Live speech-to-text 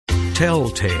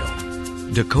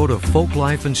Telltale, Dakota Folk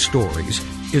Life and Stories,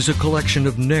 is a collection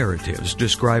of narratives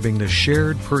describing the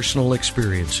shared personal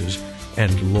experiences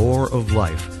and lore of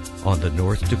life on the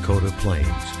North Dakota plains.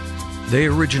 They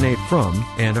originate from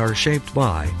and are shaped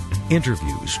by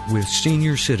interviews with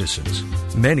senior citizens,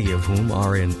 many of whom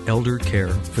are in elder care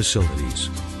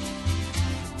facilities.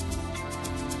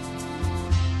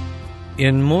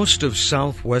 In most of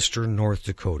southwestern North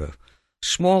Dakota,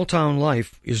 small-town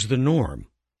life is the norm.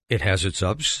 It has its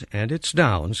ups and its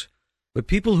downs, but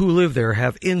people who live there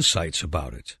have insights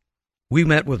about it. We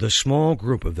met with a small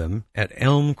group of them at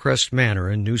Elm Crest Manor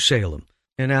in New Salem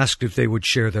and asked if they would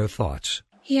share their thoughts.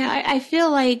 Yeah, I feel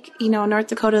like, North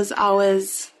Dakota's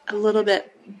always a little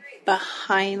bit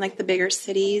behind, like, the bigger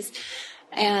cities.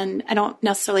 And I don't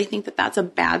necessarily think that that's a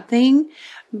bad thing.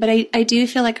 But I do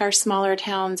feel like our smaller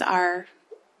towns are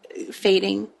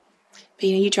fading. But,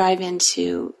 you drive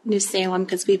into New Salem,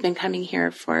 because we've been coming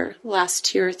here for the last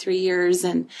 2 or 3 years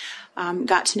and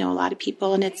got to know a lot of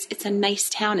people. And it's a nice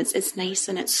town. It's nice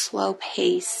and it's slow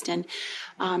paced. And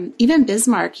even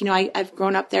Bismarck, I've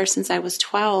grown up there since I was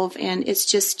 12, and it's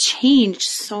just changed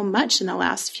so much in the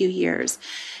last few years.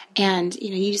 And,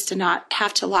 you used to not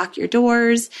have to lock your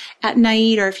doors at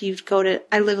night, or if you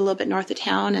I live a little bit north of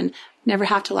town and never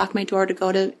have to lock my door to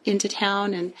go into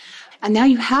town. And now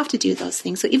you have to do those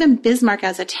things. So even Bismarck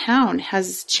as a town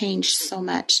has changed so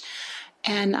much.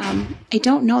 And I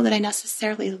don't know that I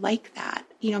necessarily like that.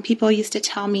 People used to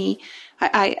tell me,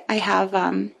 I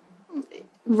have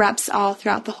reps all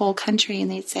throughout the whole country,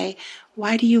 and they'd say,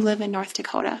 "Why do you live in North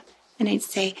Dakota?" And I'd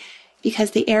say,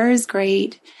 "Because the air is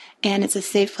great, and it's a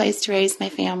safe place to raise my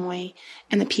family,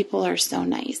 and the people are so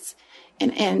nice,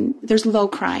 and there's low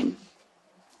crime."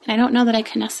 And I don't know that I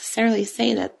can necessarily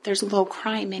say that there's low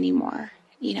crime anymore,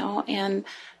 and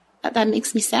that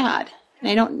makes me sad.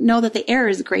 And I don't know that the air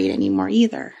is great anymore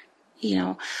either,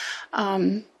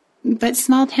 But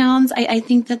small towns, I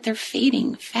think that they're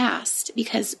fading fast,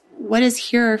 because what is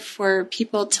here for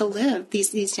people to live,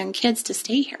 these young kids to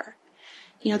stay here?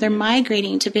 They're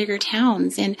migrating to bigger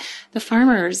towns, and the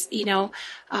farmers,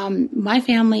 my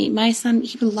family, my son,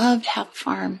 he would love to have a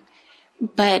farm,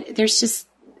 but it's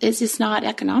just not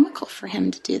economical for him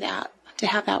to do that, to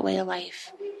have that way of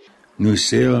life. New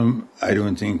Salem, I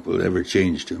don't think will ever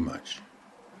change too much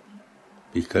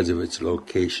because of its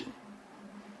location.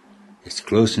 It's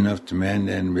close enough to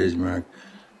Mandan and Bismarck.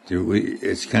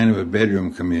 It's kind of a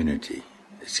bedroom community.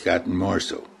 It's gotten more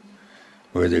so,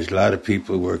 where there's a lot of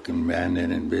people working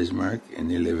Mandan and Bismarck, and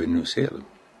they live in New Salem.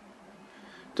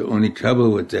 The only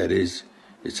trouble with that is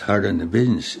it's hard on the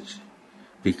businesses,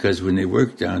 because when they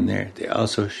work down there, they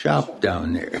also shop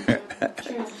down there.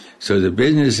 So the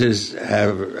businesses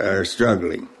are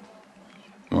struggling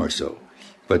more so.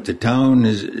 But the town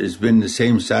has been the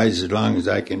same size as long as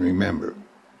I can remember,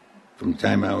 from the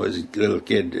time I was a little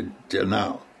kid till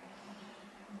now.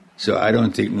 So I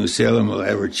don't think New Salem will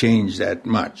ever change that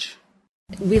much.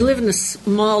 We live in a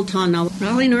small town now,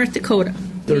 Raleigh, North Dakota.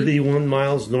 31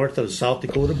 miles north of the South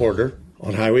Dakota border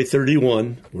on Highway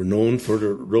 31. We're known for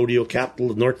the rodeo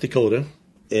capital of North Dakota.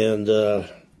 And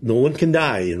no one can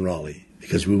die in Raleigh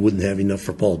because we wouldn't have enough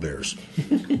for pallbearers.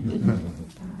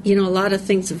 A lot of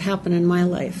things have happened in my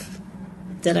life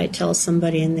that I tell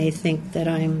somebody and they think that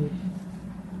I'm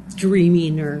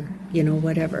dreaming or,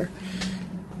 whatever.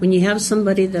 When you have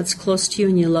somebody that's close to you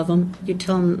and you love them, you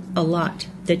tell them a lot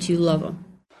that you love them.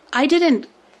 I didn't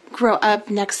grow up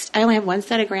I only have one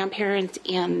set of grandparents,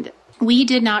 and we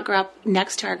did not grow up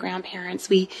next to our grandparents.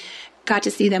 We got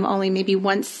to see them only maybe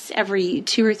once every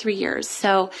 2 or 3 years.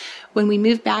 So when we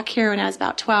moved back here when I was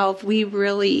about 12, we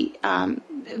really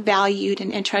valued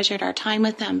and treasured our time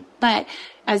with them. But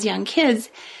as young kids,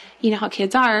 you know how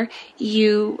kids are,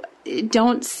 you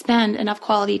don't spend enough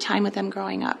quality time with them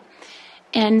growing up.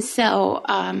 And so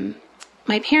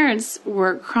my parents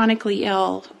were chronically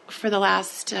ill for the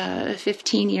last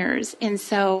 15 years. And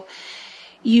so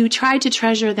you tried to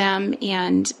treasure them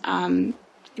and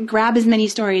grab as many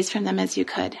stories from them as you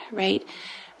could, right?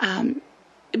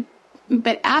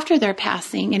 But after their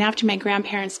passing and after my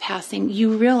grandparents' passing,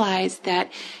 you realize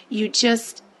that you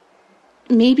just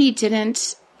maybe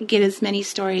didn't get as many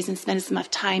stories and spend as much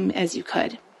time as you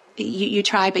could. You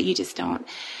try, but you just don't.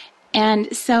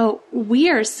 And so we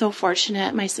are so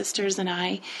fortunate, my sisters and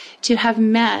I, to have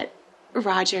met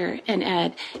Roger and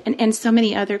Ed and so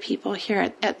many other people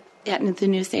here at the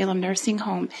New Salem Nursing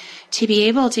Home, to be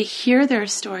able to hear their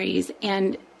stories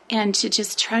and to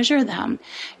just treasure them,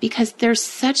 because there's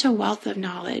such a wealth of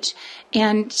knowledge,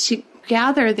 and to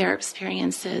gather their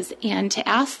experiences and to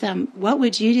ask them, what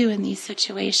would you do in these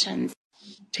situations?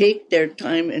 take their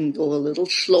time and go a little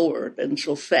slower than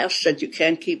so fast that you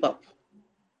can't keep up.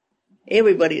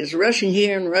 Everybody is rushing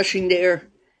here and rushing there.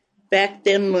 Back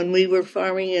then when we were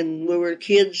farming and we were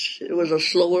kids, it was a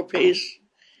slower pace.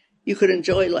 You could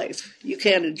enjoy life. You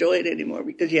can't enjoy it anymore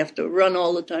because you have to run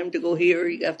all the time to go here.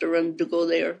 You have to run to go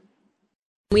there.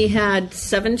 We had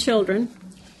 7 children,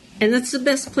 and that's the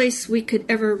best place we could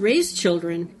ever raise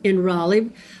children in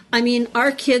Raleigh. I mean,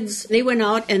 our kids, they went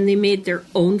out and they made their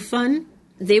own fun.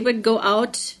 They would go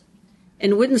out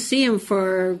and wouldn't see them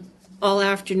for all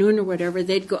afternoon or whatever.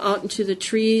 They'd go out into the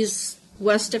trees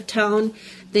west of town.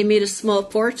 They made a small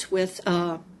fort with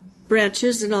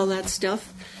branches and all that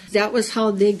stuff. That was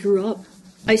how they grew up.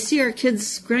 I see our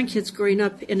kids, grandkids growing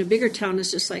up in a bigger town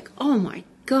is just like, oh my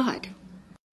God.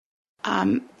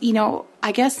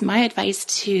 I guess my advice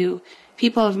to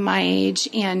people of my age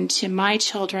and to my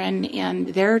children and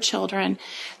their children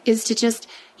is to just,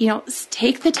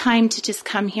 take the time to just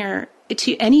come here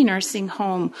to any nursing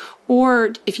home,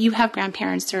 or if you have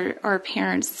grandparents or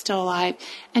parents still alive,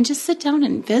 and just sit down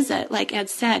and visit. Like Ed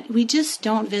said, we just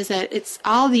don't visit. It's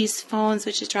all these phones,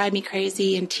 which just drive me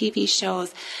crazy, and TV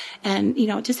shows. And,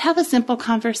 just have a simple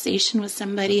conversation with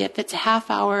somebody, if it's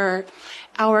a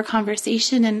hour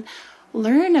conversation, and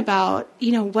learn about,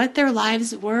 what their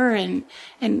lives were and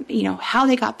how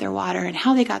they got their water and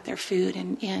how they got their food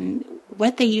and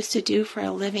what they used to do for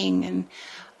a living. And,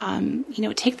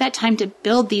 take that time to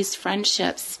build these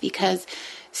friendships, because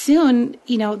soon,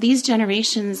 these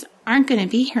generations aren't going to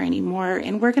be here anymore,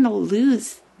 and we're going to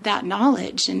lose that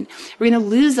knowledge, and we're going to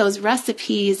lose those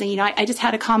recipes. And, I just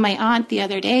had to call my aunt the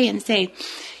other day and say,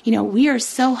 we are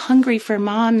so hungry for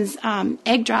Mom's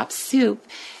egg drop soup,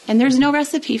 and there's no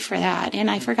recipe for that.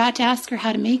 And I forgot to ask her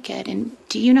how to make it. And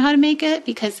do you know how to make it?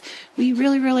 Because we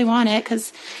really, really want it,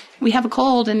 because we have a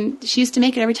cold, and she used to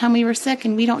make it every time we were sick,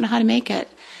 and we don't know how to make it.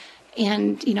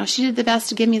 And, she did the best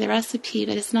to give me the recipe,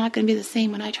 but it's not going to be the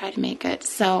same when I try to make it.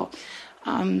 So,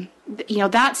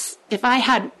 that's, if I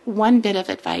had one bit of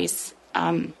advice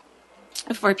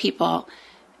for people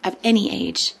of any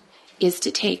age, is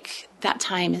to take that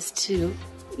time, is to,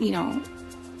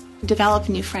 develop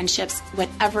new friendships,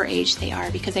 whatever age they are,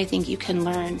 because I think you can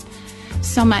learn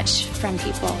so much from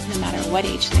people no matter what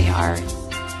age they are.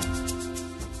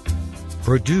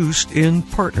 Produced in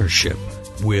partnership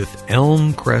with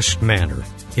Elm Crest Manor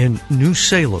in New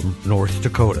Salem, North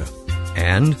Dakota,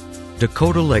 and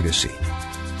Dakota Legacy.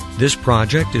 This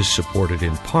project is supported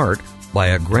in part by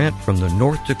a grant from the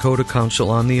North Dakota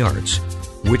Council on the Arts,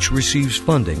 which receives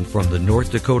funding from the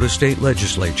North Dakota State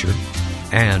Legislature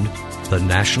and the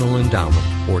National Endowment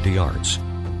for the Arts.